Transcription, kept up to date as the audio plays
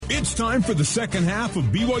It's time for the second half of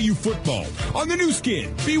BYU football on the new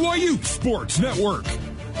skin, BYU Sports Network.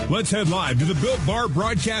 Let's head live to the Built Bar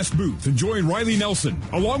broadcast booth and join Riley Nelson,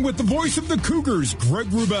 along with the voice of the Cougars, Greg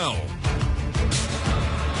Wrubell.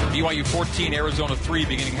 BYU 14, Arizona 3,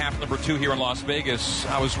 beginning half number 2 here in Las Vegas.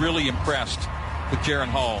 I was really impressed with Jaren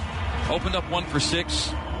Hall. Opened up 1 for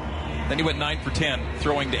 6. Then he went 9 for 10,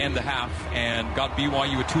 throwing to end the half, and got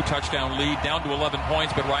BYU a 2-touchdown lead, down to 11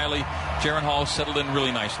 points. But Riley, Jaren Hall settled in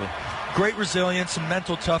really nicely. Great resilience and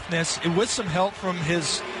mental toughness. It was some help from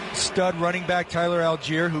his stud running back, Tyler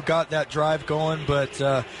Algier, who got that drive going. But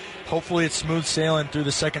hopefully it's smooth sailing through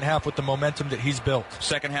the second half with the momentum that he's built.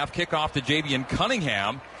 Second half kickoff to Javian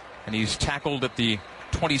Cunningham, and he's tackled at the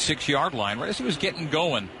 26-yard line right as he was getting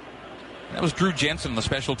going. That was Drew Jensen, the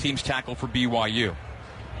special teams tackle for BYU.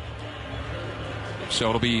 So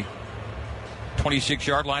it'll be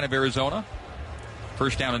 26-yard line of Arizona.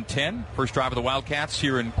 First down and 10. First drive of the Wildcats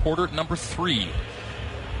here in quarter number 3.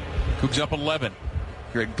 Cougs up 11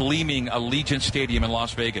 here at gleaming Allegiant Stadium in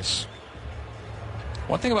Las Vegas.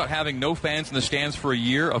 One thing about having no fans in the stands for a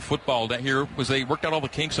year of football that here was they worked out all the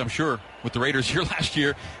kinks, I'm sure, with the Raiders here last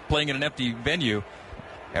year playing in an empty venue.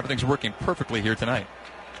 Everything's working perfectly here tonight.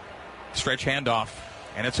 Stretch handoff,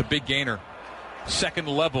 and it's a big gainer. Second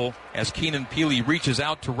level as Keenan Peely reaches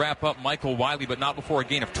out to wrap up Michael Wiley, but not before a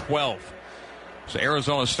gain of 12. So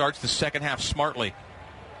Arizona starts the second half smartly.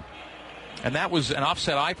 And that was an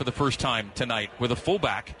offset eye for the first time tonight with a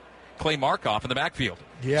fullback, Clay Markoff, in the backfield.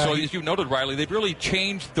 Yeah. So as you noted, Riley, they've really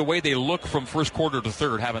changed the way they look from first quarter to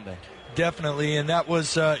third, haven't they? Definitely, and that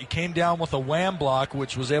was it came down with a wham block,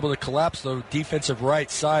 which was able to collapse the defensive right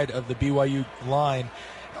side of the BYU line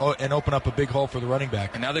and open up a big hole for the running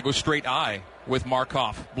back. And now they go straight eye with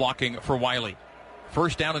Markoff blocking for Wiley.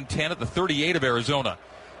 First down and 10 at the 38 of Arizona.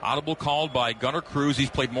 Audible called by Gunnar Cruz. He's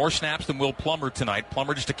played more snaps than Will Plummer tonight.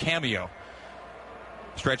 Plummer just a cameo.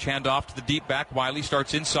 Stretch handoff to the deep back. Wiley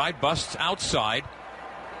starts inside, busts outside.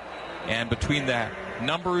 And between the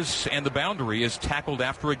numbers and the boundary is tackled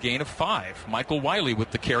after a gain of 5. Michael Wiley with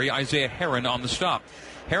the carry. Isaiah Herron on the stop.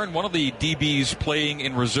 Herron, one of the DBs playing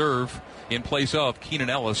in reserve in place of Keenan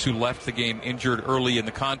Ellis, who left the game injured early in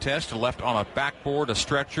the contest and left on a backboard, a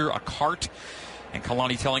stretcher, a cart. And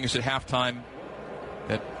Kalani telling us at halftime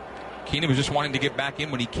that Keenan was just wanting to get back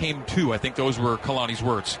in when he came to. I think those were Kalani's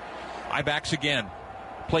words. I-backs again.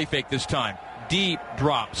 Play fake this time. Deep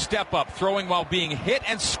drop, step up, throwing while being hit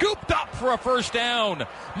and scooped up for a first down.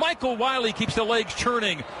 Michael Wiley keeps the legs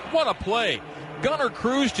churning. What a play. Gunnar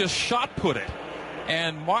Cruz just shot put it.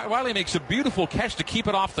 And Wiley makes a beautiful catch to keep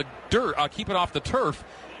it off the keep it off the turf,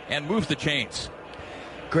 and moves the chains.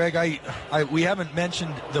 Greg, we haven't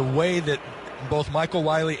mentioned the way that both Michael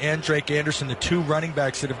Wiley and Drake Anderson, the two running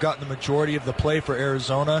backs that have gotten the majority of the play for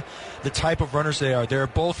Arizona, the type of runners they are. They're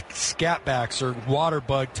both scat backs or water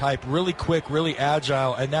bug type, really quick, really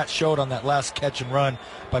agile, and that showed on that last catch and run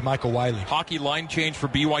by Michael Wiley. Hockey line change for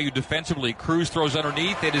BYU defensively. Cruz throws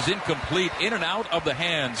underneath. It is incomplete. In and out of the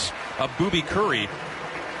hands of Booby Curry.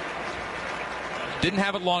 Didn't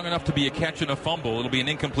have it long enough to be a catch and a fumble. It'll be an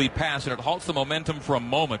incomplete pass, and it halts the momentum for a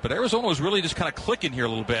moment. But Arizona was really just kind of clicking here a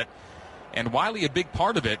little bit. And Wiley, a big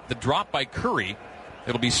part of it, the drop by Curry.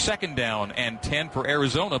 It'll be second down and 10 for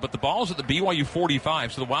Arizona, but the ball's at the BYU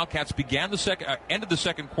 45, so the Wildcats ended the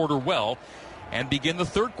second quarter well and begin the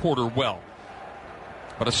third quarter well.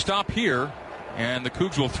 But a stop here, and the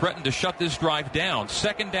Cougs will threaten to shut this drive down.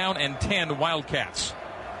 Second down and 10, Wildcats.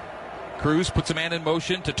 Cruz puts a man in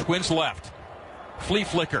motion to Twins left. Flea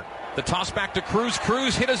flicker. The toss back to Cruz.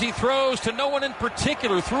 Cruz hit as he throws to no one in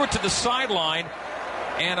particular. Threw it to the sideline.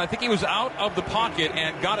 And I think he was out of the pocket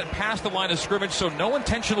and got it past the line of scrimmage, so no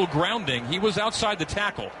intentional grounding. He was outside the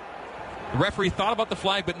tackle. The referee thought about the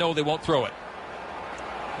flag, but no, they won't throw it.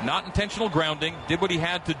 Not intentional grounding. Did what he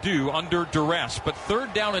had to do under duress. But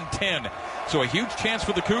third down and 10. So a huge chance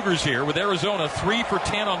for the Cougars here with Arizona 3 for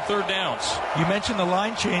 10 on third downs. You mentioned the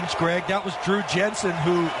line change, Greg. That was Drew Jensen,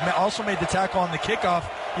 who also made the tackle on the kickoff.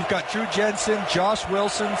 You've got Drew Jensen, Josh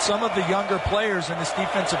Wilson, some of the younger players in this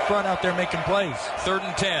defensive front out there making plays. Third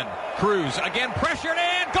and 10. Cruz again pressured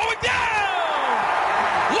and going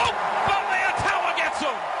down! Luke Baleatawa gets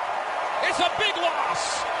him! It's a big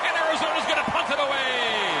loss, and Arizona's going to punt it away.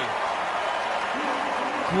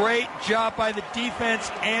 Great job by the defense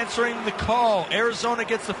answering the call. Arizona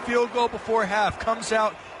gets the field goal before half, comes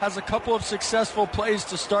out, has a couple of successful plays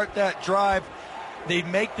to start that drive. They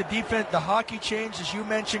make the defense, the hockey change, as you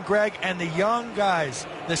mentioned, Greg, and the young guys,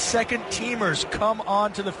 the second teamers, come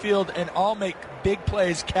onto the field and all make big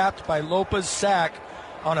plays, capped by Lopa's sack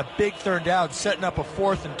on a big third down, setting up a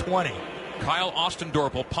 4th and 20. Kyle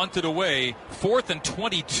Ostendorp will punt it away. 4th and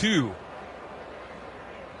 22.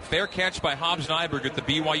 Fair catch by Hobbs Nyberg at the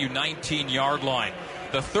BYU 19-yard line.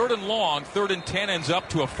 The 3rd and long, 3rd and 10 ends up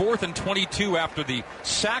to a 4th and 22 after the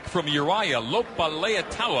sack from Uriah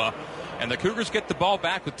Lopaleataua. And the Cougars get the ball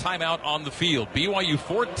back with timeout on the field. BYU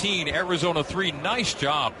 14, Arizona 3. Nice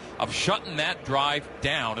job of shutting that drive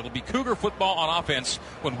down. It'll be Cougar football on offense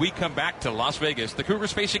when we come back to Las Vegas. The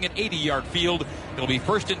Cougars facing an 80-yard field. It'll be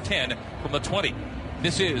 1st and 10 from the 20.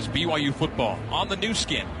 This is BYU football on the new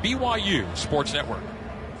skin, BYU Sports Network.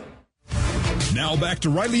 Now back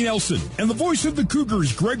to Riley Nelson and the voice of the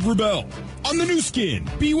Cougars, Greg Wrubell, on the new skin,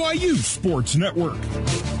 BYU Sports Network.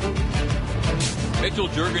 Mitchell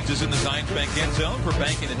Juergens is in the Zions Bank end zone for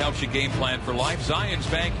banking that helps you game plan for life. Zions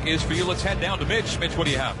Bank is for you. Let's head down to Mitch. Mitch, what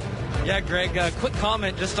do you have? Yeah, Greg, quick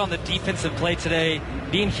comment just on the defensive play today.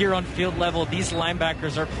 Being here on field level, these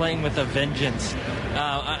linebackers are playing with a vengeance.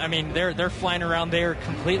 I mean, they're flying around there,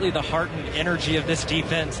 completely the heart and energy of this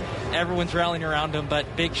defense. Everyone's rallying around them,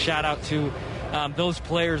 but big shout out to those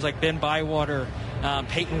players like Ben Bywater,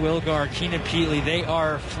 Peyton Wilgar, Keenan Peatley. They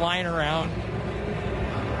are flying around.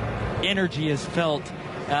 Energy is felt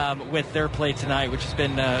with their play tonight, which has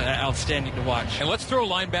been outstanding to watch. And let's throw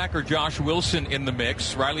linebacker Josh Wilson in the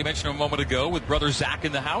mix. Riley mentioned him a moment ago with brother Zach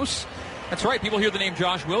in the house. That's right. People hear the name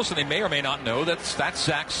Josh Wilson. They may or may not know that's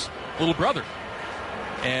Zach's little brother.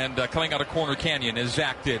 And coming out of Corner Canyon, as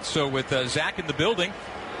Zach did. So with Zach in the building,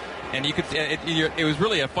 and you could, it was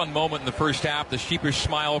really a fun moment in the first half. The sheepish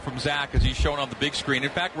smile from Zach as he's shown on the big screen. In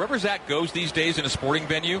fact, wherever Zach goes these days in a sporting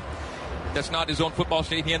venue, that's not his own football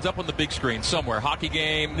stadium. He ends up on the big screen somewhere. Hockey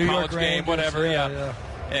game, New college York game, Rangers, whatever. Yeah.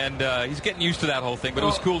 And he's getting used to that whole thing, but it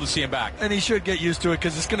was cool to see him back. And he should get used to it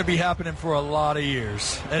because it's going to be happening for a lot of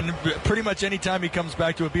years. And pretty much any time he comes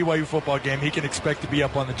back to a BYU football game, he can expect to be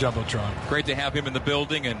up on the Jumbotron. Great to have him in the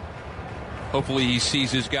building, and hopefully he sees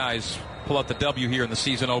his guys pull out the W here in the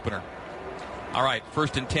season opener. All right,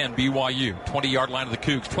 1st and 10, BYU, 20-yard line of the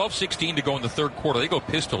Cougs. 12:16 to go in the third quarter. They go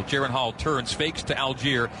pistol. Jaron Hall turns, fakes to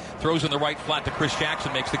Algier, throws in the right flat to Chris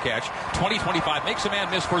Jackson, makes the catch. 20-25, makes a man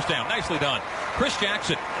miss, first down. Nicely done. Chris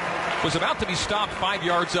Jackson was about to be stopped 5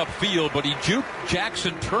 yards upfield, but he juked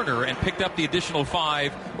Jackson Turner and picked up the additional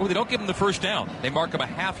 5. Oh, they don't give him the first down. They mark him a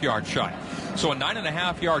half-yard shy. So a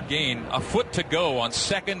 9.5-yard gain, a foot to go on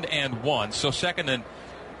 2nd and 1. So 2nd and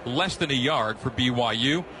less than a yard for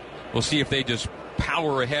BYU. We'll see if they just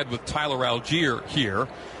power ahead with Tyler Algier here.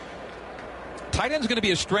 Tight end's going to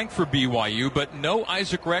be a strength for BYU, but no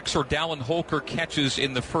Isaac Rex or Dallin Holker catches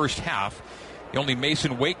in the first half. The only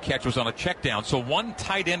Mason Wake catch was on a check down. So one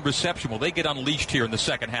tight end reception. Will they get unleashed here in the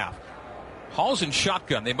second half? Hall's in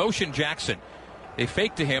shotgun. They motion Jackson. They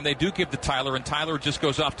fake to him. They do give to Tyler, and Tyler just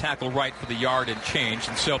goes off tackle right for the yard and change.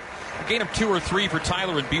 And so a gain of 2 or 3 for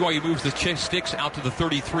Tyler, and BYU moves the sticks out to the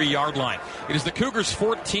 33-yard line. It is the Cougars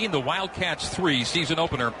 14, the Wildcats 3, season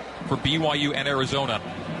opener for BYU and Arizona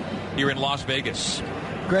here in Las Vegas.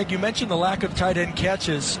 Greg, you mentioned the lack of tight end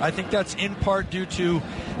catches. I think that's in part due to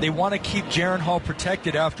they want to keep Jaron Hall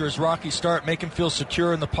protected after his rocky start, make him feel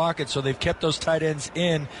secure in the pocket, so they've kept those tight ends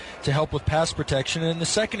in to help with pass protection. And the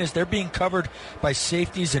second is they're being covered by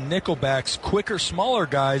safeties and nickelbacks, quicker, smaller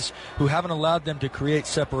guys who haven't allowed them to create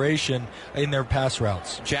separation in their pass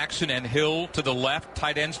routes. Jackson and Hill to the left,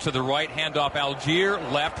 tight ends to the right, handoff Algier,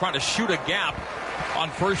 left, trying to shoot a gap on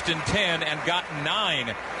 1st and 10 and got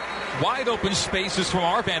 9. Wide open spaces from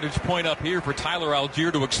our vantage point up here for Tyler Algier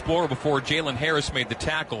to explore before Jalen Harris made the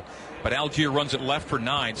tackle. But Algier runs it left for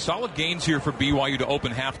 9. Solid gains here for BYU to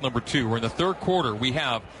open half number 2. We're in the third quarter. We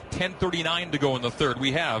have 10:39 to go in the third.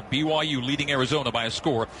 We have BYU leading Arizona by a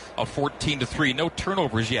score of 14-3. No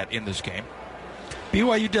turnovers yet in this game.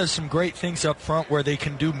 BYU does some great things up front where they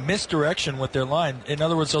can do misdirection with their line. In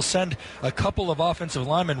other words, they'll send a couple of offensive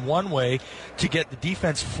linemen one way to get the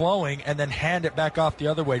defense flowing and then hand it back off the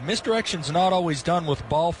other way. Misdirection's not always done with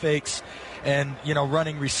ball fakes and,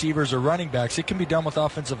 running receivers or running backs. It can be done with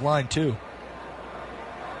offensive line too.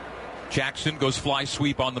 Jackson goes fly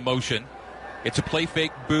sweep on the motion. It's a play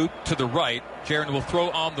fake boot to the right. Jaron will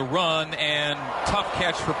throw on the run, and tough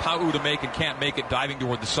catch for Pau to make, and can't make it, diving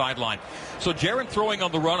toward the sideline. So Jaron throwing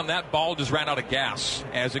on the run, and that ball just ran out of gas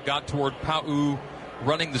as it got toward Pau,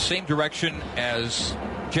 running the same direction as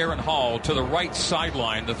Jaron Hall to the right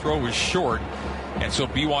sideline. The throw was short, and so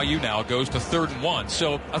BYU now goes to 3rd and 1.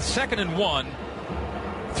 So a 2nd and 1,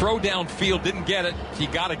 throw downfield, didn't get it. You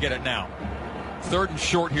got to get it now. 3rd and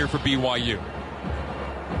short here for BYU.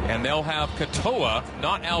 And they'll have Katoa,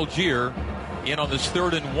 not Algier, in on this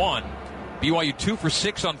 3rd and 1. BYU 2 for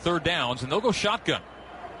 6 on 3rd downs, and they'll go shotgun.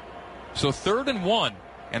 So 3rd and 1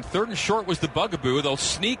 And 3rd and short was the bugaboo. They'll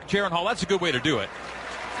sneak Jaren Hall. That's a good way to do it.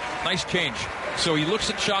 Nice change. So he looks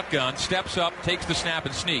at shotgun, steps up, takes the snap,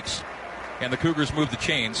 and sneaks. And the Cougars move the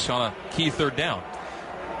chains on a key 3rd down.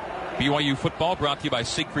 BYU football brought to you by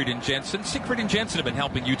Siegfried and Jensen. Siegfried and Jensen have been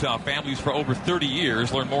helping Utah families for over 30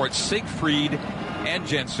 years. Learn more at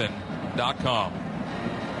siegfriedandjensen.com.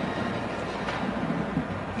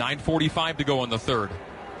 9:45 to go in the 3rd.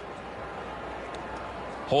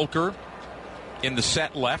 Holker in the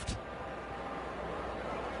set left.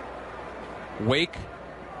 Wake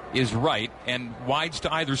is right and wides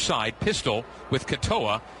to either side. Pistol with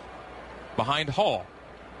Katoa behind Hall.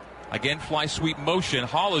 Again, fly sweep motion.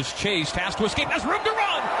 Hall is chased, has to escape, has room to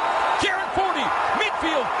run. Jaren 40,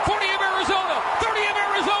 midfield, 40 of Arizona, 30 of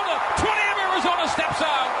Arizona, 20 of Arizona steps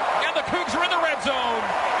out, and the Cougs are in the red zone.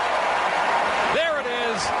 There it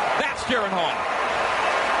is. That's Jaren Hall.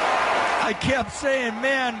 I kept saying,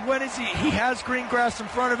 man, when is he has green grass in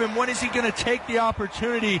front of him. When is he going to take the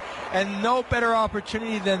opportunity? And no better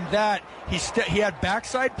opportunity than that. He had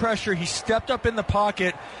backside pressure. He stepped up in the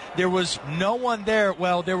pocket. There was no one there.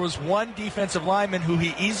 Well, there was one defensive lineman who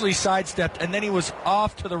he easily sidestepped, and then he was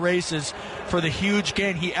off to the races for the huge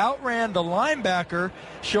gain. He outran the linebacker,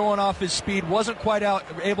 showing off his speed. Wasn't quite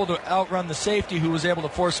able to outrun the safety, who was able to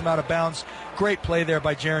force him out of bounds. Great play there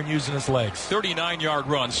by Jaren using his legs. 39-yard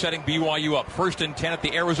run, setting BYU up. 1st and 10 at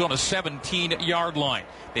the Arizona 17-yard line.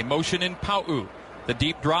 They motion in Pau'u. The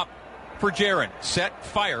deep drop for Jaren. Set,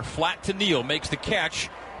 fire, flat to Neal. Makes the catch,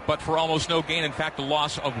 but for almost no gain. In fact, a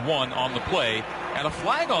loss of 1 on the play. And a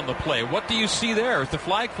flag on the play. What do you see there? If the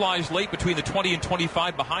flag flies late between the 20 and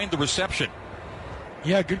 25 behind the reception.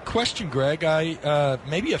 Yeah, good question, Greg.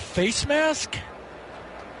 Maybe a face mask?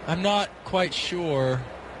 I'm not quite sure.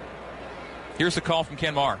 Here's the call from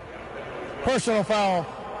Ken Marr. Personal foul,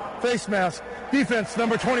 face mask, defense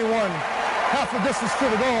number 21, half the distance to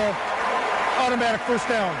the goal, automatic 1st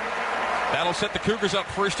down. That'll set the Cougars up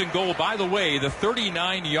 1st and goal. By the way, the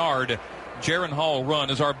 39-yard Jaren Hall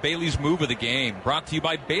run is our Bailey's move of the game. Brought to you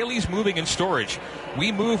by Bailey's Moving and Storage.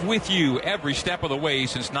 We move with you every step of the way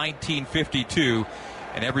since 1952.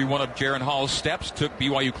 And every one of Jaren Hall's steps took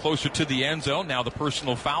BYU closer to the end zone. Now the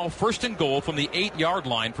personal foul. 1st and goal from the 8-yard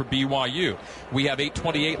line for BYU. We have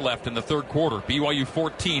 8:28 left in the 3rd quarter. BYU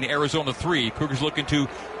 14, Arizona 3. Cougars looking to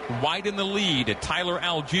widen the lead. Tyler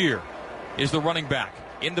Algier is the running back.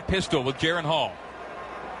 In the pistol with Jaren Hall.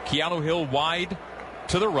 Keanu Hill wide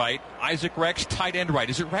to the right. Isaac Rex, tight end right.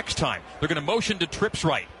 Is it Rex time? They're going to motion to trips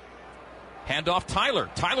right. Hand off Tyler.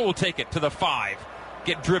 Tyler will take it to the 5.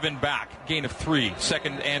 Get driven back. Gain of 3.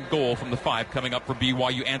 2nd and goal from the 5 coming up for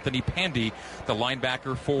BYU. Anthony Pandy, the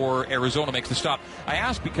linebacker for Arizona, makes the stop. I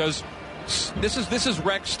ask because this is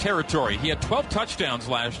Rex territory. He had 12 touchdowns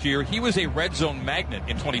last year. He was a red zone magnet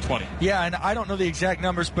in 2020. Yeah, and I don't know the exact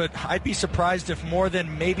numbers, but I'd be surprised if more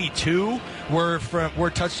than maybe 2 were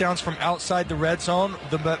touchdowns from outside the red zone.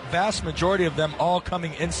 The vast majority of them all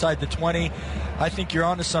coming inside the 20. I think you're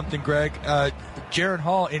onto something, Greg. Jaren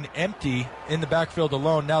Hall in empty in the backfield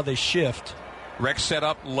alone. Now they shift. Rex set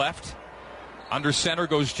up left. Under center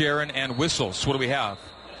goes Jaren and whistles. What do we have?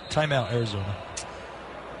 Timeout, Arizona.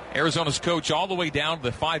 Arizona's coach all the way down to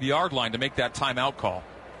the 5-yard line to make that timeout call.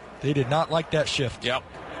 They did not like that shift. Yep.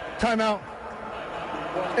 Timeout,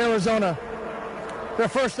 Arizona. Their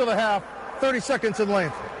first of the half, 30 seconds in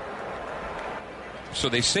length. So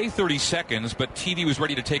they say 30 seconds, but TV was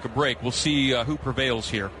ready to take a break. We'll see who prevails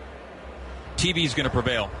here. TV's going to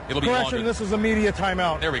prevail. It'll be Correction, longer. this is a media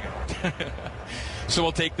timeout. There we go. So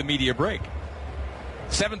we'll take the media break.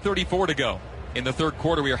 7:34 to go in the 3rd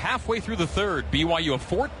quarter. We are halfway through the 3rd. BYU a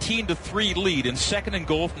 14-3 lead, and 2nd and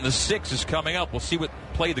goal from the 6 is coming up. We'll see what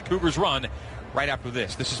play the Cougars run right after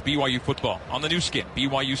this. This is BYU football on the new skin,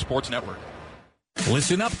 BYU Sports Network.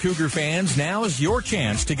 Listen up, Cougar fans. Now is your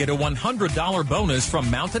chance to get a $100 bonus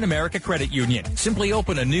from Mountain America Credit Union. Simply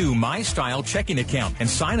open a new MyStyle checking account and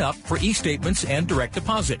sign up for e-statements and direct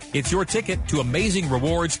deposit. It's your ticket to amazing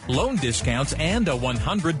rewards, loan discounts, and a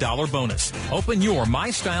 $100 bonus. Open your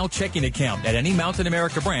MyStyle checking account at any Mountain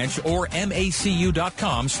America branch or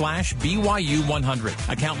macu.com/BYU100.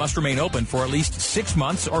 Account must remain open for at least 6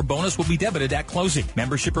 months or bonus will be debited at closing.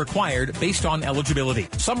 Membership required based on eligibility.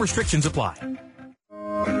 Some restrictions apply.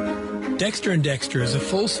 Dexter & Dexter is a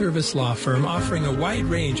full-service law firm offering a wide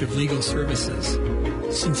range of legal services.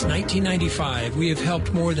 Since 1995, we have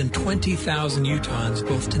helped more than 20,000 Utahns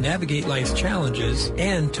both to navigate life's challenges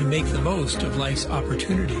and to make the most of life's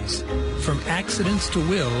opportunities. From accidents to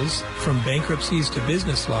wills, from bankruptcies to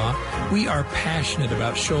business law, we are passionate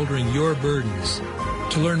about shouldering your burdens.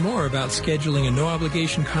 To learn more about scheduling a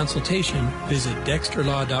no-obligation consultation, visit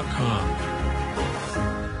dexterlaw.com.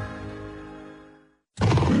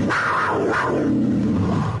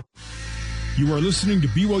 You are listening to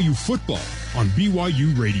BYU Football on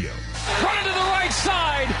BYU Radio. Run into the right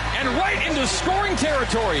side and right into scoring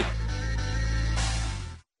territory.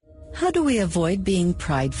 How do we avoid being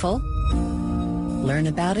prideful? Learn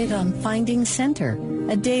about it on Finding Center,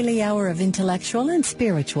 a daily hour of intellectual and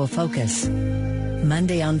spiritual focus.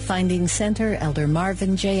 Monday on Finding Center, Elder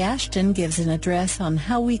Marvin J. Ashton gives an address on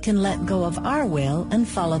how we can let go of our will and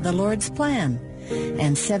follow the Lord's plan.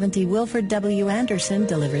 And 70 Wilford W. Anderson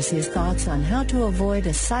delivers his thoughts on how to avoid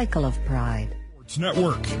a cycle of pride. Sports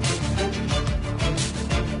Network.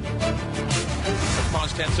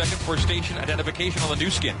 Pause 10 seconds for station identification on the new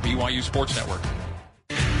skin, BYU Sports Network.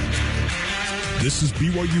 This is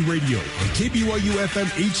BYU Radio on KBYU FM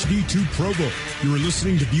HD2 Provo. You are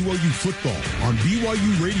listening to BYU Football on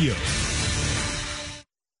BYU Radio.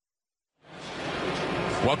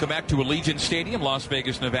 Welcome back to Allegiant Stadium, Las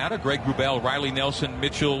Vegas, Nevada. Greg Wrubell, Riley Nelson,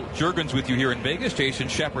 Mitchell Juergens with you here in Vegas. Jason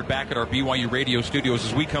Shepard back at our BYU Radio studios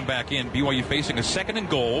as we come back in. BYU facing a 2nd and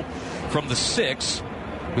goal from the 6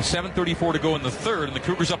 with 7:34 to go in the third, and the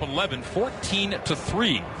Cougars up 11,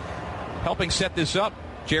 14-3. Helping set this up,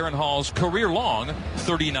 Jaren Hall's career-long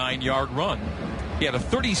 39-yard run. He had a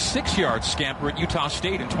 36-yard scamper at Utah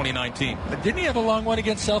State in 2019. But didn't he have a long one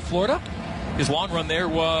against South Florida? His long run there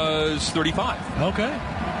was 35. Okay.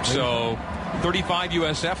 So 35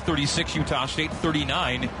 USF, 36 Utah State,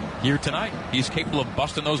 39 here tonight. He's capable of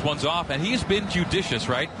busting those ones off, and he's been judicious,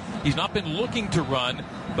 right? He's not been looking to run,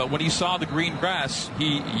 but when he saw the green grass,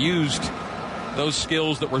 he used those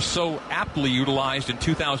skills that were so aptly utilized in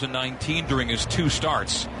 2019 during his 2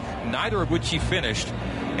 starts, neither of which he finished.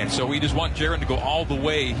 And so we just want Jaren to go all the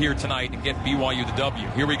way here tonight and get BYU the W.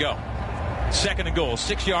 Here we go. 2nd and goal,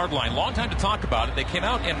 6-yard line. Long time to talk about it. They came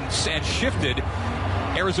out and shifted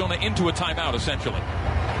Arizona into a timeout, essentially.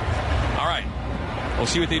 All right. We'll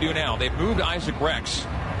see what they do now. They've moved Isaac Rex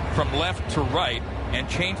from left to right and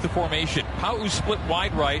changed the formation. Pau split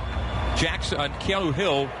wide right. Keanu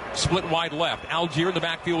Hill split wide left. Algier in the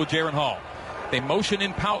backfield with Jaren Hall. They motion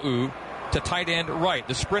in Pau to tight end right.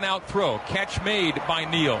 The sprint out throw. Catch made by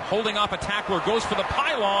Neal. Holding off a tackler. Goes for the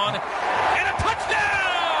pylon. And a touchdown!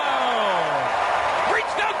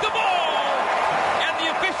 Reached out the ball. And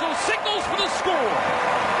the official signals for the score.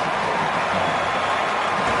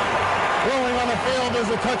 Rolling on the field is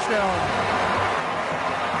a touchdown.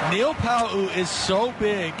 Neal Pau is so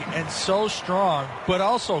big and so strong, but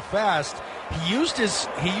also fast. He used his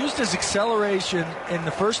acceleration in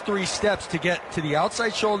the first 3 steps to get to the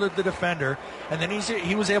outside shoulder of the defender, and then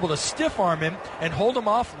he was able to stiff arm him and hold him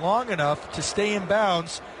off long enough to stay in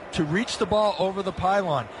bounds to reach the ball over the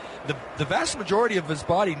pylon. The vast majority of his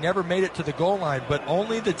body never made it to the goal line, but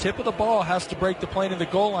only the tip of the ball has to break the plane of the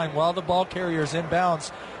goal line while the ball carrier is in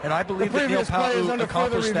bounds. And I believe that Neal Pau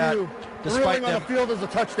accomplished that despite them. On the field is a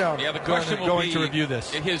touchdown. Yeah, the question will be to review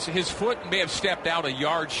this. His foot may have stepped out a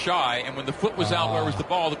yard shy, and when the foot was out, where was the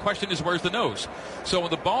ball? The question is, where's the nose? So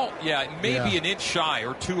when the ball, it may be an inch shy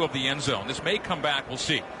or 2 of the end zone. This may come back. We'll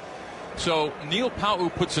see. So Neal Pau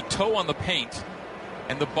puts a toe on the paint,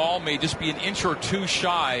 and the ball may just be an inch or 2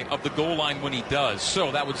 shy of the goal line when he does.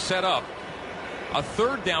 So that would set up a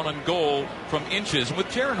 3rd down and goal from inches. And with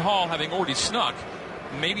Jaren Hall having already snuck,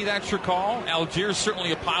 maybe that's your call. Algier's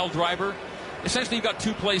certainly a pile driver. Essentially, you've got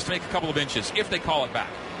 2 plays to make a couple of inches, if they call it back.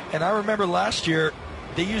 And I remember last year,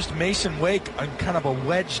 they used Mason Wake on kind of a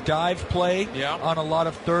wedge dive play on a lot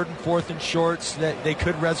of 3rd and 4th and shorts. That they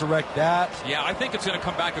could resurrect that. Yeah, I think it's going to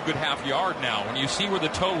come back a good half yard now. When you see where the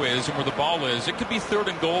toe is and where the ball is, it could be 3rd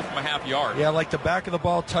and goal from a half yard. Yeah, like the back of the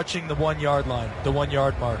ball touching the 1 yard line, the 1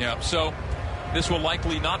 yard mark. Yeah, so this will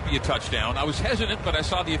likely not be a touchdown. I was hesitant, but I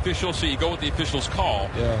saw the official, so you go with the official's call.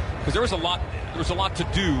 Yeah. Because there was a lot to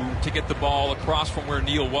do to get the ball across from where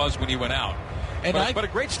Neal was when he went out. But a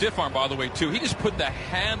great stiff arm, by the way, too. He just put the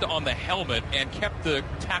hand on the helmet and kept the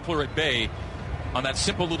tackler at bay on that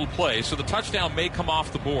simple little play. So the touchdown may come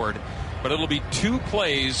off the board, but it'll be 2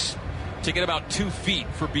 plays to get about 2 feet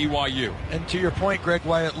for BYU. And to your point, Greg,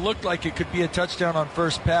 why it looked like it could be a touchdown on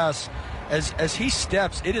first pass, as he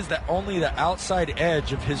steps, it is only the outside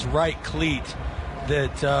edge of his right cleat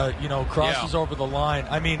that crosses over the line.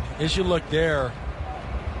 I mean, as you look there,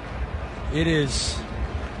 it is.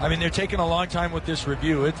 I mean, they're taking a long time with this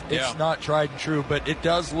review. It's not tried and true, but it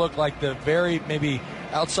does look like the very maybe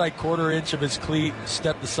outside 1/4 inch of his cleat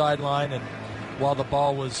stepped the sideline, and while the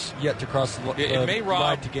ball was yet to cross the it may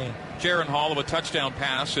line to gain. Jaren Hall of a touchdown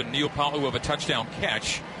pass and Neal Pau of a touchdown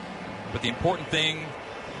catch. But the important thing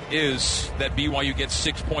is that BYU gets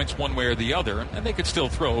 6 points one way or the other, and they could still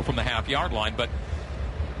throw from the half-yard line, but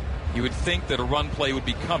you would think that a run play would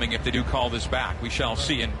be coming if they do call this back. We shall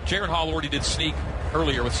see. And Jaren Hall already did sneak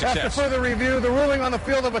earlier with success. After further review, the ruling on the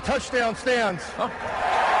field of a touchdown stands.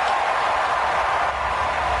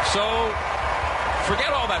 So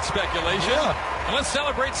forget all that speculation, and let's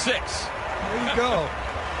celebrate 6. There you go.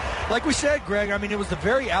 Like we said, Greg, I mean, it was the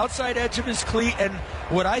very outside edge of his cleat, and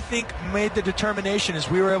what I think made the determination is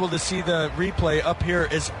we were able to see the replay up here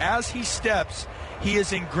is as he steps, he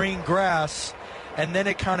is in green grass, and then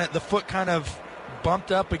the foot kind of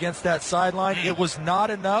bumped up against that sideline. It was not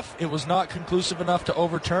enough. It was not conclusive enough to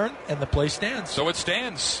overturn, and the play stands. So it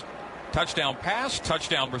stands. Touchdown pass,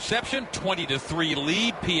 touchdown reception, 20-3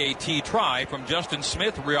 lead. PAT try from Justin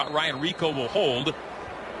Smith. Ryan Rico will hold.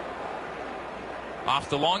 Off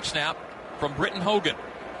the long snap from Britton Hogan.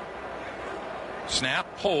 Snap,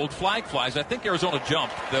 hold, flag flies. I think Arizona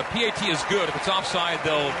jumped. The PAT is good. If it's offside,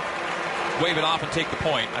 they'll wave it off and take the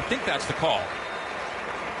point. I think that's the call.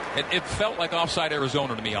 It felt like offside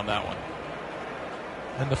Arizona to me on that one.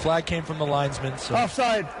 And the flag came from the linesman. So.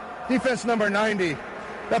 Offside, defense number 90.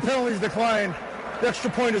 That penalty's declined. The extra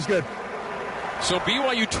point is good. So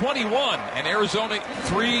BYU 21 and Arizona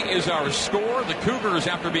 3 is our score. The Cougars,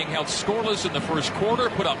 after being held scoreless in the first quarter,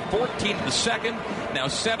 put up 14 in the second, now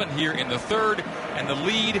 7 here in the third, and the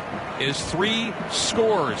lead is 3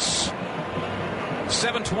 scores.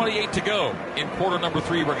 7:28 to go in quarter number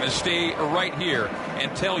 3. We're going to stay right here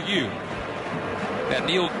and tell you that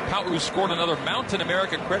Neil Pau'u scored another Mountain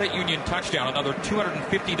America Credit Union touchdown, another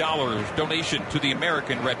 $250 donation to the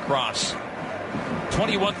American Red Cross.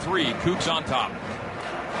 21-3, Cougs on top.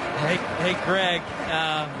 Hey, Greg,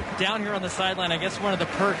 down here on the sideline, I guess one of the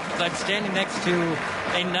perks is I'm standing next to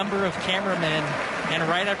a number of cameramen, and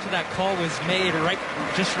right after that call was made,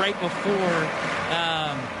 just right before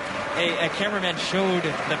a cameraman showed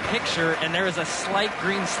the picture, and there is a slight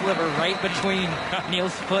green sliver right between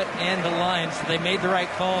Neil's foot and the line, so they made the right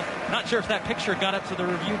call. Not sure if that picture got up to the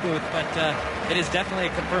review booth, but it is definitely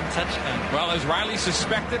a confirmed touchdown. Well, as Riley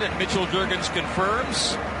suspected and Mitchell Juergens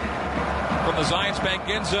confirms, from the Zions Bank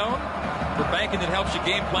end zone, for banking that helps you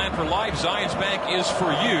game plan for life, Zions Bank is for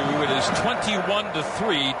you. It is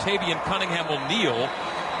 21-3. Tavian Cunningham will kneel,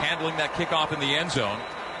 handling that kickoff in the end zone.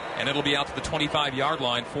 And it'll be out to the 25-yard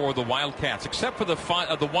line for the Wildcats. Except for the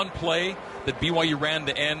one play that BYU ran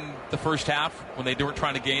to end the first half when they weren't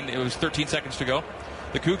trying to gain. It was 13 seconds to go.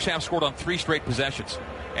 The Cougs have scored on 3 straight possessions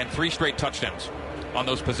and 3 straight touchdowns on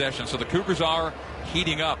those possessions. So the Cougars are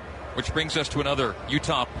heating up, which brings us to another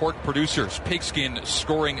Utah Pork Producers Pigskin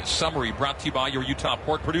Scoring Summary, brought to you by your Utah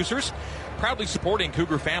Pork Producers. Proudly supporting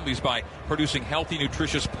Cougar families by producing healthy,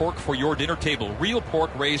 nutritious pork for your dinner table. Real pork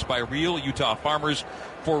raised by real Utah farmers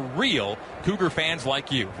for real Cougar fans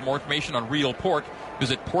like you. For more information on real pork,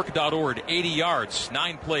 visit pork.org. 80 yards,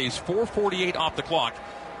 9 plays, 4:48 off the clock,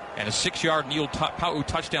 and a 6-yard Neil Pau'u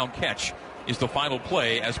touchdown catch is the final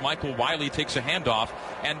play as Michael Wiley takes a handoff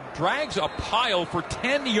and drags a pile for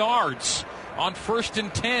 10 yards on 1st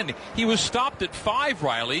and 10. He was stopped at 5,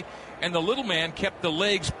 Riley, and the little man kept the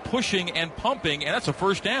legs pushing and pumping, and that's a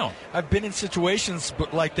first down. I've been in situations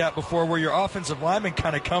like that before where your offensive linemen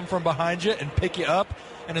kind of come from behind you and pick you up,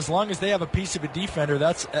 and as long as they have a piece of a defender,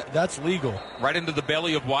 that's legal. Right into the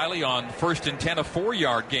belly of Wiley on 1st and 10, a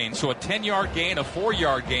 4-yard gain. So a 10-yard gain, a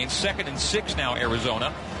 4-yard gain, 2nd and 6 now,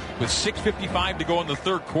 Arizona. With 6:55 to go in the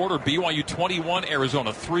third quarter, BYU 21,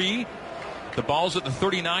 Arizona 3. The ball's at the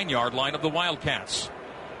 39-yard line of the Wildcats.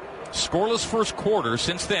 Scoreless first quarter.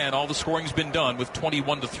 Since then, all the scoring's been done with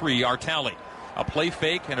 21-3 our tally. A play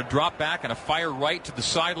fake and a drop back and a fire right to the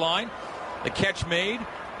sideline. The catch made,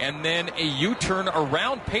 and then a U-turn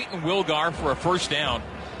around Peyton Wilgar for a first down.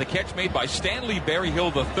 The catch made by Stanley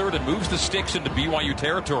Berryhill III and moves the sticks into BYU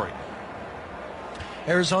territory.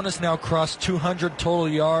 Arizona's now crossed 200 total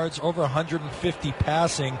yards, over 150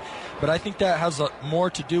 passing, but I think that has more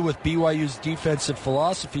to do with BYU's defensive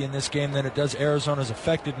philosophy in this game than it does Arizona's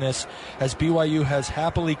effectiveness, as BYU has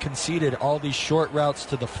happily conceded all these short routes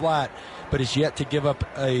to the flat, but is yet to give up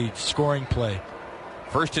a scoring play.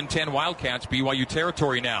 1st and 10 Wildcats, BYU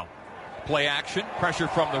territory now. Play action, pressure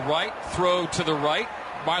from the right, throw to the right.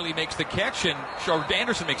 Wiley makes the catch,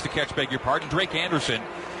 Anderson makes the catch, beg your pardon. Drake Anderson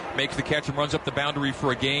makes the catch and runs up the boundary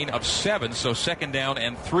for a gain of 7, so 2nd down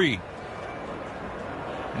and 3.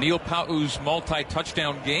 Neil Pau'u's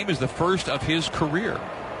multi-touchdown game is the first of his career.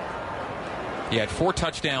 He had 4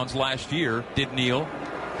 touchdowns last year, did Neil.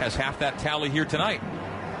 Has half that tally here tonight.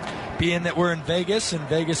 Being that we're in Vegas, and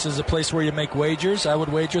Vegas is a place where you make wagers, I would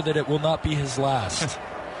wager that it will not be his last.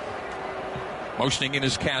 Motioning in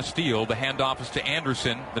is Castile. The handoff is to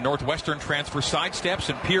Anderson. The Northwestern transfer sidesteps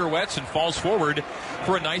and pirouettes and falls forward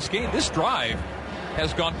for a nice gain. This drive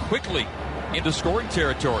has gone quickly into scoring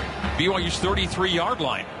territory. BYU's 33-yard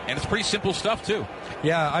line. And it's pretty simple stuff, too.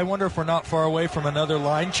 Yeah, I wonder if we're not far away from another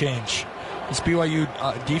line change. This BYU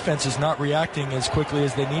defense is not reacting as quickly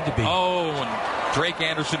as they need to be. Oh, and Drake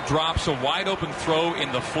Anderson drops a wide-open throw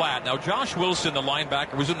in the flat. Now, Josh Wilson, the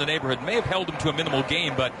linebacker, was in the neighborhood, may have held him to a minimal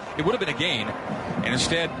gain, but it would have been a gain. And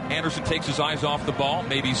instead, Anderson takes his eyes off the ball,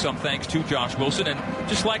 maybe some thanks to Josh Wilson. And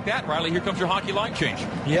just like that, Riley, here comes your hockey line change.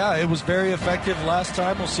 Yeah, it was very effective last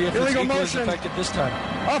time. We'll see if it's equally as effective this time.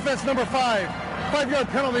 Offense number 5. 5-yard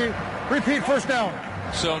penalty. Repeat, first down.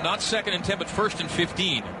 So not second and 10, but first and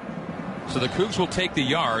 15. So the Cougs will take the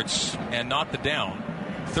yards and not the down.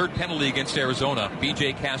 Third penalty against Arizona.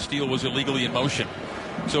 B.J. Castile was illegally in motion.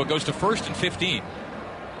 So it goes to first and 15.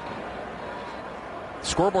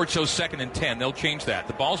 Scoreboard shows second and 10. They'll change that.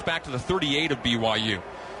 The ball's back to the 38 of BYU.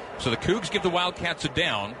 So the Cougs give the Wildcats a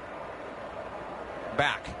down.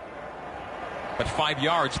 Back. But 5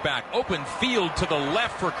 yards back. Open field to the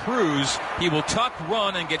left for Cruz. He will tuck,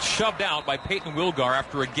 run, and get shoved out by Peyton Wilgar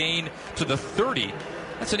after a gain to the 30.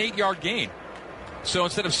 That's an 8-yard gain. So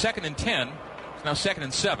instead of second and 10, it's now second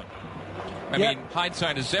and 7. I mean,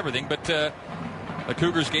 hindsight is everything, but the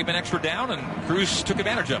Cougars gave an extra down, and Cruz took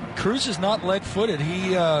advantage of it. Cruz is not leg-footed.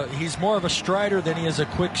 He's more of a strider than he is a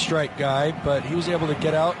quick strike guy, but he was able to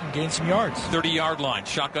get out and gain some yards. 30-yard line.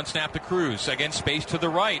 Shotgun snap to Cruz. Again, space to the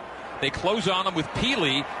right. They close on him with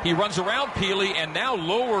Peely. He runs around Peely and now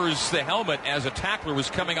lowers the helmet as a tackler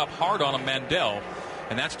was coming up hard on him, Mandel.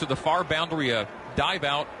 And that's to the far boundary, a dive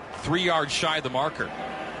out 3 yards shy of the marker.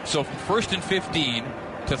 So from first and 15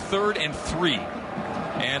 to third and 3.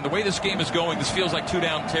 And the way this game is going, this feels like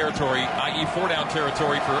 2-down territory, i.e. 4-down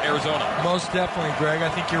territory for Arizona. Most definitely, Greg. I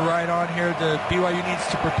think you're right on here. The BYU needs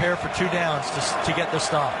to prepare for 2 downs to get the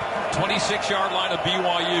stop. 26-yard line of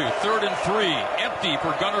BYU. Third and 3. Empty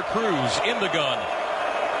for Gunnar Cruz in the gun.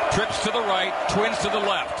 Trips to the right, twins to the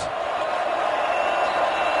left.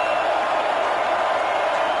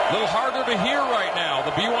 A little harder to hear right now.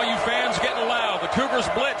 The BYU fans getting loud. The Cougars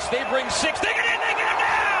blitz. They bring 6. They get in. They get him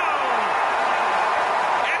down.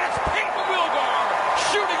 And it's Peyton Wilgar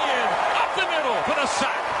shooting in up the middle for the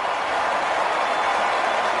sack.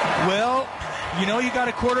 Well, you got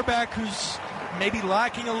a quarterback who's maybe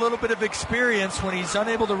lacking a little bit of experience when he's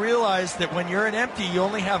unable to realize that when you're an empty, you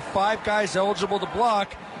only have 5 guys eligible to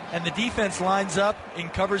block, and the defense lines up in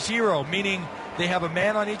cover 0, meaning they have a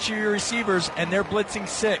man on each of your receivers, and they're blitzing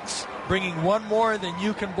 6, bringing 1 more than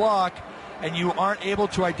you can block, and you aren't able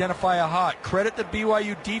to identify a hot. Credit the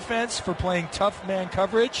BYU defense for playing tough man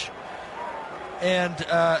coverage and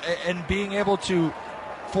being able to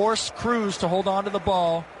force Cruz to hold on to the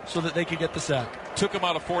ball so that they could get the sack. Took him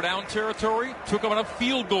out of 4-down territory, took him out of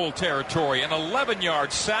field goal territory. An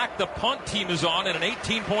 11-yard sack. The punt team is on in an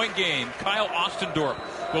 18-point game. Kyle Ostendorp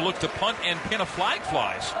will look to punt and pin. A flag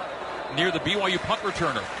flies near the BYU punt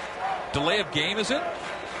returner. Delay of game, is it?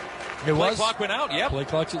 It was. Play clock went out, yep. Play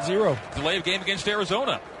clock's at 0. Delay of game against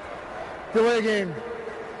Arizona. Delay of game.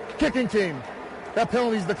 Kicking team. That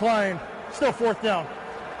penalty's declined. Still 4th down.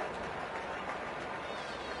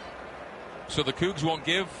 So the Cougs won't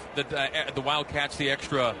give the Wildcats the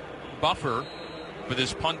extra buffer for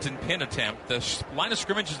this punt and pin attempt. The line of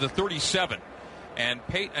scrimmage is the 37. And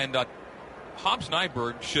Hobbs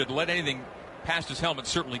Nyberg should let anything past his helmet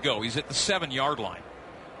certainly go. He's at the 7-yard line.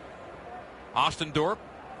 Ostendorp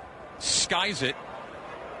skies it,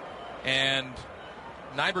 and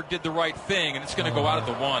Nyberg did the right thing, and it's going to go out at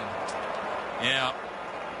the 1. Yeah.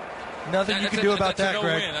 Nothing you can do about that,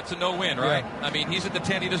 Greg. That's a no-win, right? Yeah. I mean, he's at the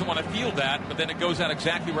 10. He doesn't want to field that, but then it goes out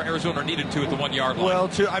exactly where Arizona needed to at the 1-yard line. Well,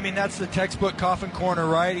 that's the textbook coffin corner,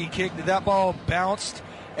 right? He kicked. That ball bounced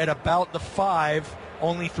at about the 5,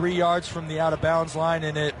 only 3 yards from the out-of-bounds line,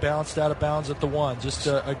 and it bounced out of bounds at the 1. Just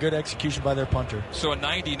a good execution by their punter. So a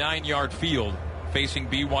 99-yard field facing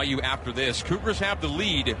BYU after this. Cougars have the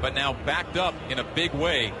lead, but now backed up in a big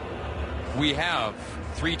way. We have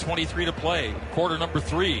 3:23 to play, quarter number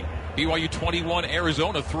 3. BYU 21,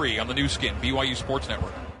 Arizona 3 on the new skin, BYU Sports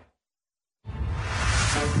Network.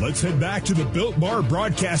 Let's head back to the Built Bar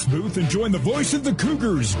broadcast booth and join the voice of the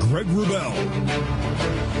Cougars, Greg Wrubell.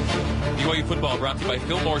 BYU football brought to you by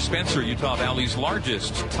Fillmore Spencer, Utah Valley's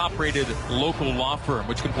largest top-rated local law firm,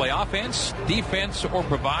 which can play offense, defense, or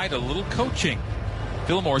provide a little coaching.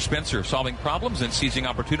 Fillmore Spencer, solving problems and seizing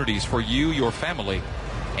opportunities for you, your family,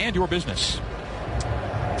 and your business.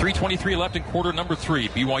 3:23 left in quarter number 3.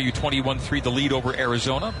 BYU 21-3 the lead over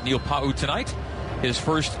Arizona. Neil Pa'u tonight, his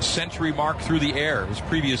first century mark through the air. His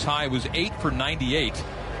previous high was 8 for 98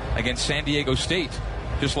 against San Diego State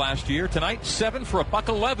just last year. Tonight, 7 for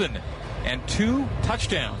 $111 and 2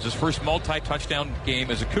 touchdowns. His first multi-touchdown game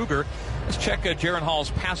as a Cougar. Let's check Jaron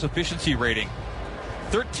Hall's pass efficiency rating.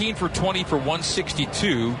 13 for 20 for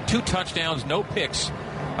 162, 2 touchdowns, no picks,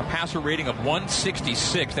 a passer rating of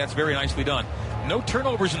 166. That's very nicely done. No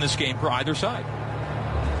turnovers in this game for either side.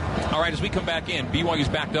 All right, as we come back in, BYU's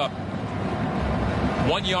backed up.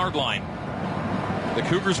 1 yard line. The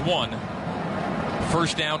Cougars won.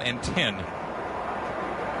 First down and 10.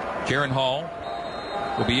 Jaron Hall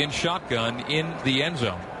will be in shotgun in the end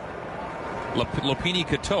zone. Lopini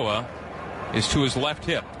Katoa is to his left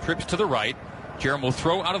hip. Trips to the right. Jaron will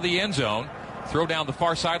throw out of the end zone. Throw down the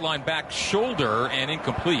far sideline back shoulder and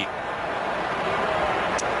incomplete.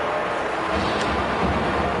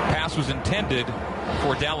 Pass was intended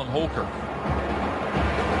for Dallin Holker.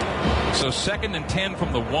 So 2nd and 10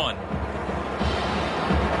 from the 1.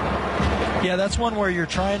 Yeah, that's one where you're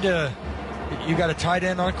trying to, you got a tight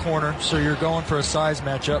end on a corner, so you're going for a size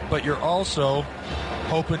matchup, but you're also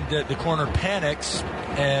hoping that the corner panics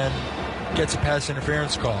and gets a pass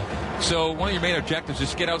interference call. So one of your main objectives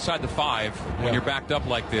is get outside the 5 when you're backed up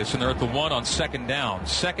like this, and they're at the 1 on 2nd down.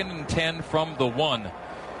 2nd and 10 from the 1.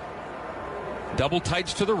 Double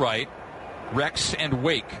tights to the right. Rex and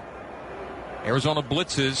Wake. Arizona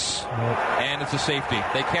blitzes, and it's a safety.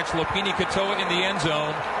 They catch Lopini Katoa in the end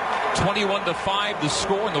zone. 21-5 the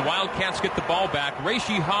score, and the Wildcats get the ball back.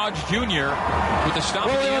 Raishi Hodge Jr. with the stop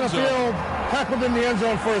in the end zone. Field, tackled in the end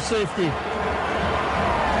zone for a safety.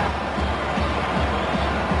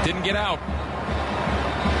 Didn't get out.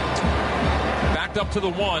 Backed up to the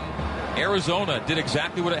 1. Arizona did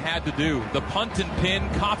exactly what it had to do. The punt and pin,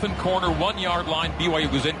 coffin corner, 1 yard line. BYU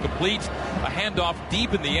was incomplete. A handoff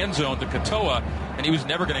deep in the end zone to Katoa, and he was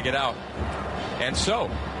never going to get out. And so,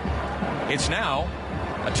 it's now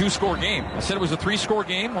a 2-score game. I said it was a 3-score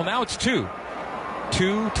game. Well, now it's 2.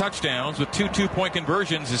 2 touchdowns with 2 2-point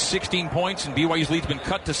conversions is 16 points, and BYU's lead's been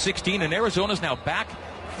cut to 16, and Arizona's now back,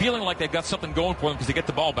 feeling like they've got something going for them because they get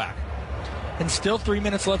the ball back. And still 3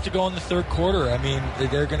 minutes left to go in the third quarter. I mean,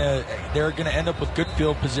 they're gonna end up with good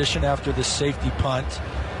field position after this safety punt,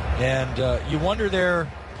 and you wonder they're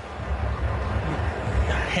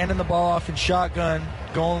handing the ball off in shotgun,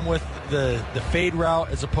 going with the fade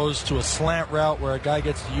route as opposed to a slant route where a guy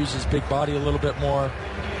gets to use his big body a little bit more.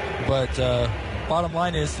 But bottom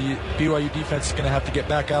line is the BYU defense is going to have to get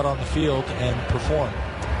back out on the field and perform.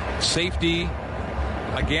 Safety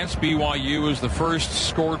against BYU is the first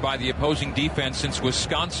scored by the opposing defense since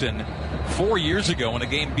Wisconsin 4 years ago in a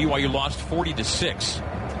game BYU lost 40-6.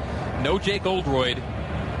 No Jake Oldroyd.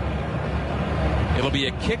 It'll be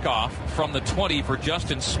a kickoff from the 20 for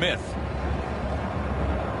Justin Smith.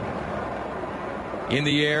 In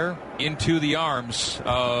the air, into the arms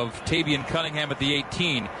of Tavian Cunningham at the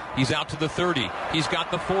 18. He's out to the 30. He's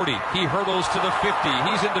got the 40. He hurdles to the 50.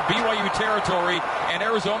 He's into BYU territory, and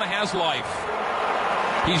Arizona has life.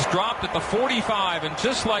 He's dropped at the 45, and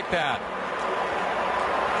just like that,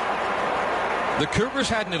 the Cougars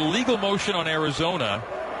had an illegal motion on Arizona.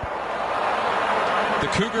 The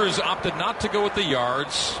Cougars opted not to go with the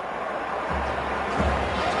yards.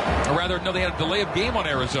 Or rather, no, they had a delay of game on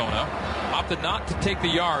Arizona. Opted not to take the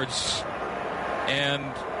yards. And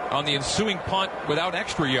on the ensuing punt without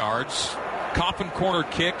extra yards, coffin corner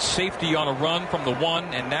kick, safety on a run from the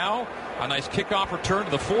 1, and now a nice kickoff return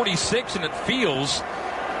to the 46, and it feels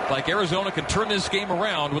like Arizona can turn this game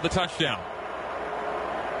around with a touchdown.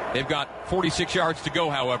 They've got 46 yards to go,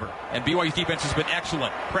 however, and BYU's defense has been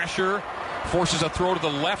excellent. Pressure forces a throw to the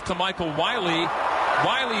left to Michael Wiley.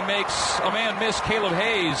 Wiley makes a man miss, Caleb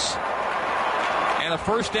Hayes, and a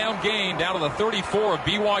first down gain down to the 34 of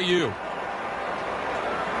BYU.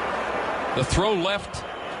 The throw left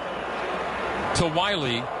to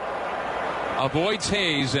Wiley avoids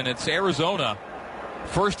Hayes, and it's Arizona.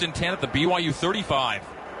 1st and 10 at the BYU 35.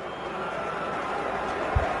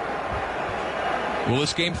 Will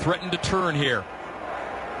this game threaten to turn here?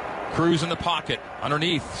 Cruz in the pocket.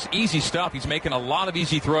 Underneath. Easy stuff. He's making a lot of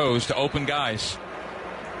easy throws to open guys.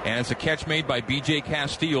 And it's a catch made by B.J.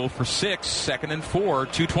 Castile for 6. 2nd and 4.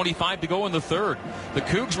 2:25 to go in the third. The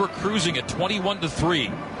Cougs were cruising at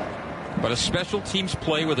 21-3. But a special teams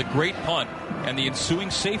play with a great punt and the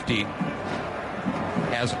ensuing safety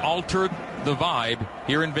has altered the vibe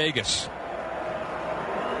here in Vegas.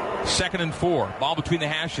 2nd and 4. Ball between the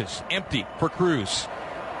hashes. Empty for Cruz.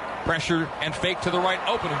 Pressure and fake to the right.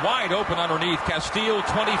 Open. Wide open underneath. Castile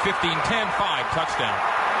 20, 15, 10, 5. Touchdown.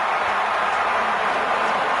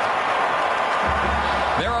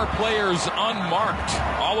 There are players unmarked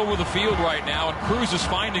all over the field right now, and Cruz is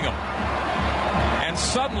finding them. And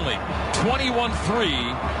suddenly,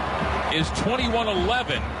 21-3 is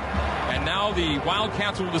 21-11, and now the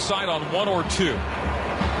Wildcats will decide on 1 or 2.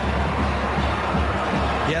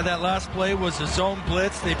 Yeah, that last play was a zone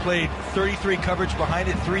blitz. They played 33 coverage behind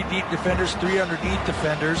it, 3 deep defenders, 3 underneath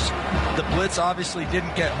defenders. The blitz obviously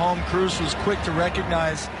didn't get home. Cruz was quick to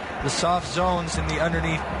recognize the soft zones in the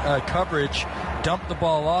underneath coverage, dumped the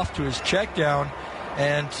ball off to his check down,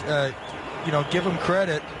 and, give him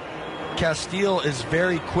credit. Castile is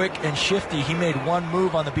very quick and shifty. He made one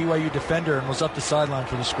move on the BYU defender and was up the sideline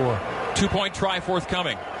for the score. 2-point try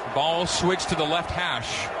forthcoming. Ball switched to the left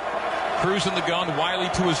hash. Cruz in the gun, Wiley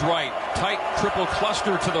to his right. Tight triple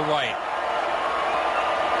cluster to the right.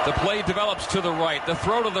 The play develops to the right. The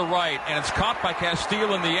throw to the right, and it's caught by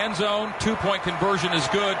Castile in the end zone. 2-point conversion is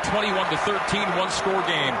good. 21-13, one-score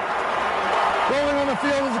game. Rolling on the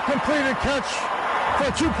field is a completed catch for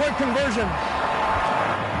a 2-point conversion.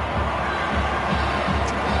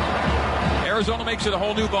 Arizona makes it a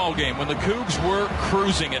whole new ball game when the Cougs were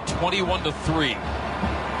cruising at 21-3.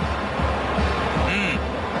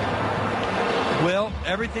 Well,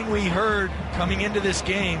 everything we heard coming into this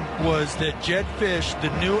game was that Jedd Fisch, the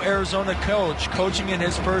new Arizona coach, coaching in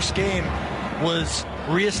his first game, was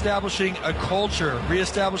reestablishing a culture,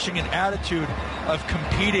 reestablishing an attitude of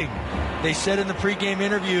competing. They said in the pregame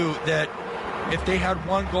interview that if they had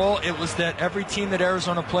one goal, it was that every team that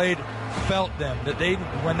Arizona played felt them, that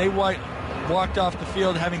when they walked off the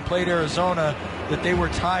field having played Arizona, that they were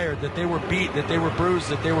tired, that they were beat, that they were bruised,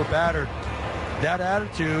 that they were battered. That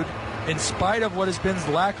attitude, in spite of what has been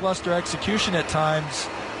lackluster execution at times,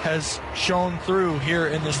 has shown through here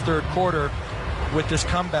in this third quarter with this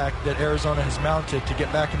comeback that Arizona has mounted to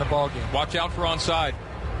get back in the ballgame. Watch out for onside.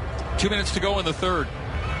 2 minutes to go in the third.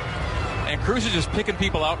 And Cruz is just picking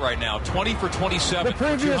people out right now. 20 for 27. The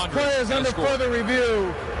previous play is under further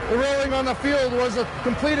review. The rolling on the field was a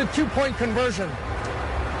completed 2-point conversion.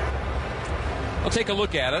 We'll take a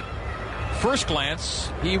look at it. First glance,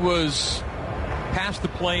 he was past the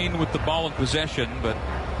plane with the ball in possession, but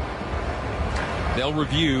they'll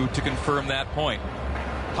review to confirm that point.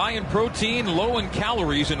 High in protein, low in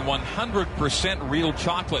calories, and 100% real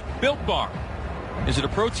chocolate. Built Bar. Is it a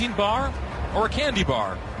protein bar or a candy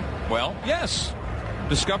bar? Well, yes.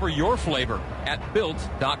 Discover your flavor at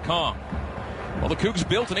Built.com. Well, the Cougs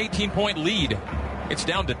built an 18-point lead. It's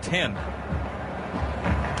down to 10.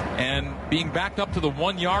 And being backed up to the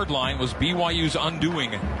 1-yard line was BYU's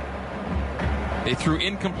undoing. They threw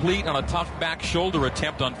incomplete on a tough back shoulder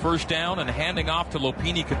attempt on first down and handing off to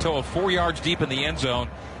Lopini Katoa 4 yards deep in the end zone,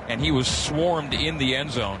 and he was swarmed in the end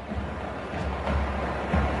zone.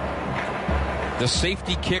 The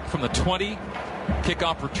safety kick from the 20,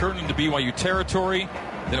 kickoff return into BYU territory.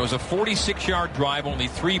 Then it was a 46-yard drive, only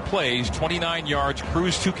 3 plays, 29 yards,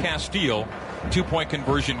 Cruz to Castile. 2-point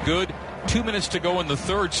conversion good. 2 minutes to go in the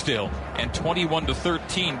third still, and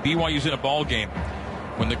 21-13, BYU's in a ball game.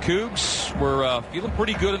 When the Cougs were feeling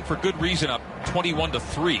pretty good and for good reason, up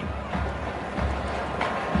 21-3.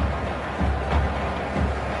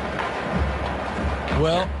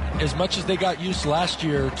 Well, as much as they got used last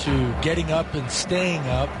year to getting up and staying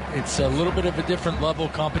up, it's a little bit of a different level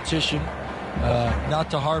competition.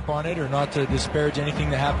 Not to harp on it or not to disparage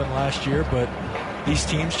anything that happened last year, but these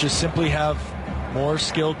teams just simply have more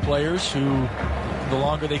skilled players who, the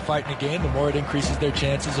longer they fight in a game, the more it increases their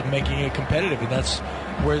chances of making it competitive, and that's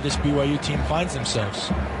where this BYU team finds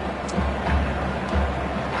themselves.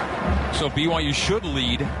 So BYU should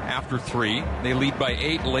lead after 3. They lead by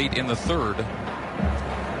 8 late in the third.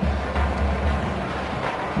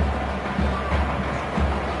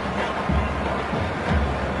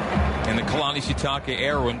 In the Kalani Sitake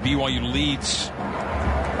era, when BYU leads.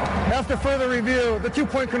 After further review, the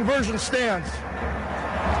 2-point conversion stands.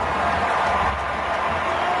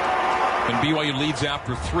 When BYU leads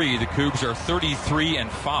after 3, the Cougs are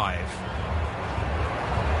 33-5.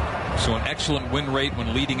 So an excellent win rate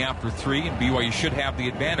when leading after 3, and BYU should have the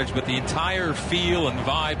advantage, but the entire feel and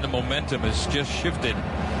vibe and the momentum has just shifted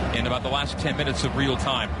in about the last 10 minutes of real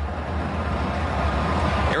time.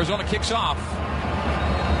 Arizona kicks off.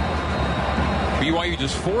 BYU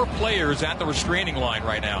just 4 players at the restraining line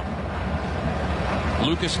right now.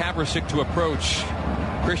 Lucas Haversick to approach.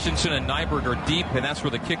 Christensen and Nyberg are deep, and that's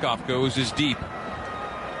where the kickoff goes, is deep.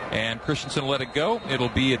 And Christensen let it go. It'll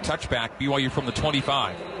be a touchback, BYU from the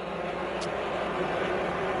 25.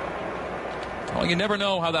 Well, you never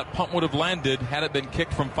know how that punt would have landed had it been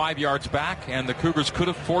kicked from 5 yards back, and the Cougars could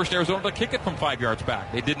have forced Arizona to kick it from 5 yards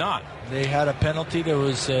back. They did not. They had a penalty. There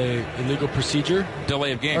was a illegal procedure.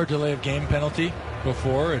 Delay of game. Or delay of game penalty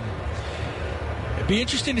before. And it'd be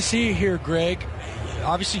interesting to see here, Greg.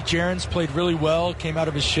 Obviously, Jaren's played really well, came out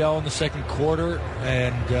of his shell in the second quarter,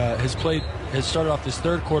 and has started off this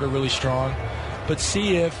third quarter really strong. But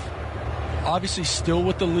see if, obviously still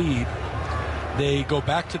with the lead, they go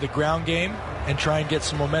back to the ground game and try and get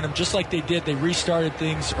some momentum, just like they did. They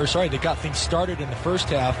got things started in the first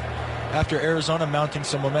half after Arizona mounting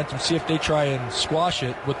some momentum. See if they try and squash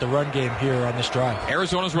it with the run game here on this drive.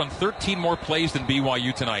 Arizona's run 13 more plays than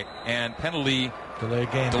BYU tonight, and penalty delay a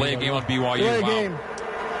game on BYU. Delay a game.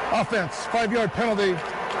 Offense, 5-yard penalty,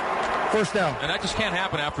 first down. And that just can't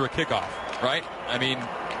happen after a kickoff, right? I mean,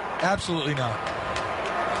 absolutely not.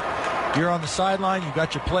 You're on the sideline, you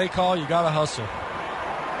got your play call, you got to hustle.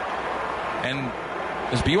 And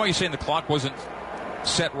is BYU saying the clock wasn't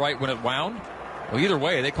set right when it wound? Well, either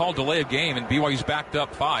way, they called delay of game, and BYU's backed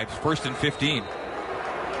up 5, first and 15. All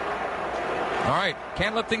right,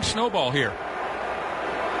 can't let things snowball here.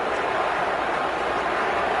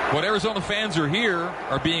 What Arizona fans are here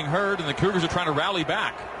are being heard, and the Cougars are trying to rally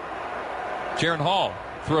back. Jaron Hall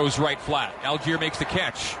throws right flat. Algier makes the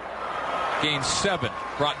catch. Gains 7.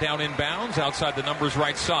 Brought down inbounds outside the numbers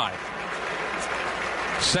right side.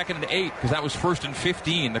 2nd and 8, because that was first and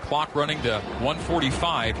 15. The clock running to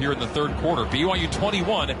 1:45 here in the third quarter. BYU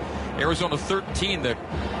 21, Arizona 13. The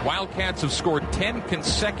Wildcats have scored 10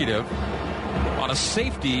 consecutive on a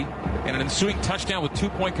safety and an ensuing touchdown with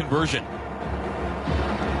 2-point conversion.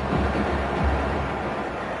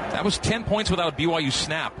 That was 10 points without a BYU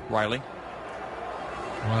snap, Riley.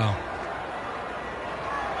 Wow.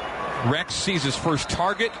 Rex sees his first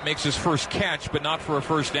target, makes his first catch, but not for a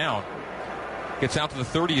first down. Gets out to the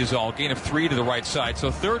 30 is all. Gain of 3 to the right side.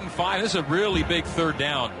 So 3rd and 5. This is a really big third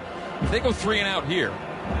down. If they go 3 and out here,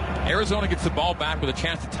 Arizona gets the ball back with a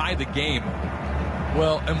chance to tie the game.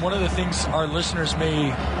 Well, and one of the things our listeners may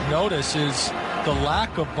notice is the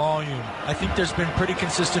lack of volume. I think there's been pretty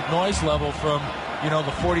consistent noise level from,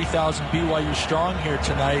 the 40,000 BYU strong here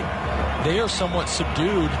tonight. They are somewhat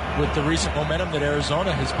subdued with the recent momentum that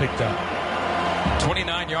Arizona has picked up.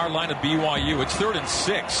 29-yard line of BYU. It's 3rd and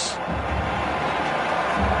 6.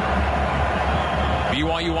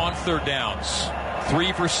 BYU on third downs.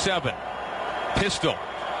 3 for 7. Pistol.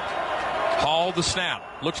 Hall the snap.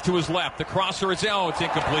 Looks to his left. The crosser is it's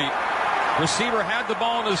incomplete. Receiver had the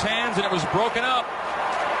ball in his hands and it was broken up.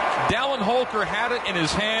 Dallin Holker had it in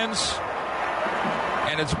his hands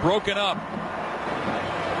and it's broken up.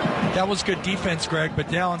 That was good defense, Greg, but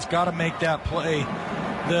Dallin's got to make that play.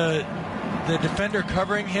 The defender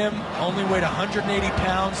covering him only weighed 180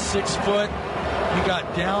 pounds, 6 foot. You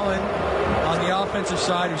got Dallin on the offensive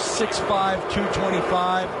side who's 6'5",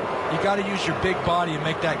 225. You got to use your big body and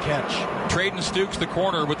make that catch. Traden Stukes, the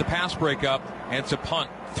corner, with the pass breakup, and it's a punt,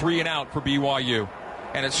 3 and out for BYU.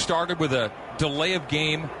 And it started with a delay of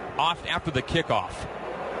game off after the kickoff.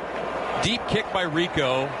 Deep kick by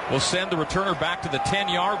Rico will send the returner back to the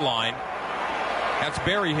 10-yard line. That's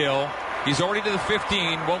Berryhill. He's already to the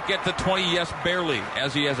 15, won't get to 20, yes, barely,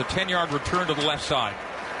 as he has a 10-yard return to the left side.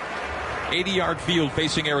 80-yard field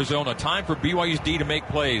facing Arizona. Time for BYU's D to make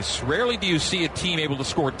plays. Rarely do you see a team able to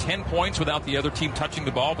score 10 points without the other team touching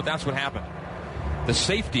the ball, but that's what happened. The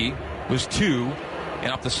safety was 2,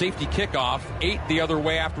 and off the safety kickoff, 8 the other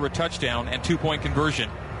way after a touchdown and 2-point conversion.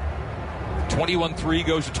 21-3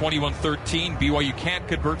 goes to 21-13. BYU can't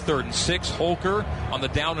convert 3rd and 6. Holker on the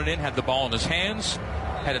down and in had the ball in his hands,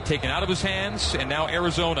 had it taken out of his hands, and now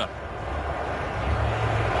Arizona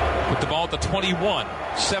with the ball at the 21,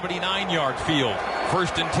 79-yard field,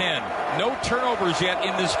 1st and 10. No turnovers yet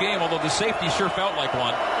in this game, although the safety sure felt like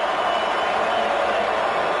one.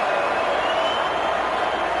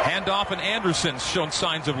 Handoff, and Anderson's shown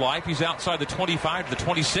signs of life. He's outside the 25 to the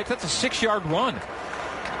 26. That's a 6-yard run.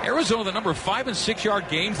 Arizona, the number of 5 and 6 yard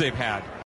gains they've had.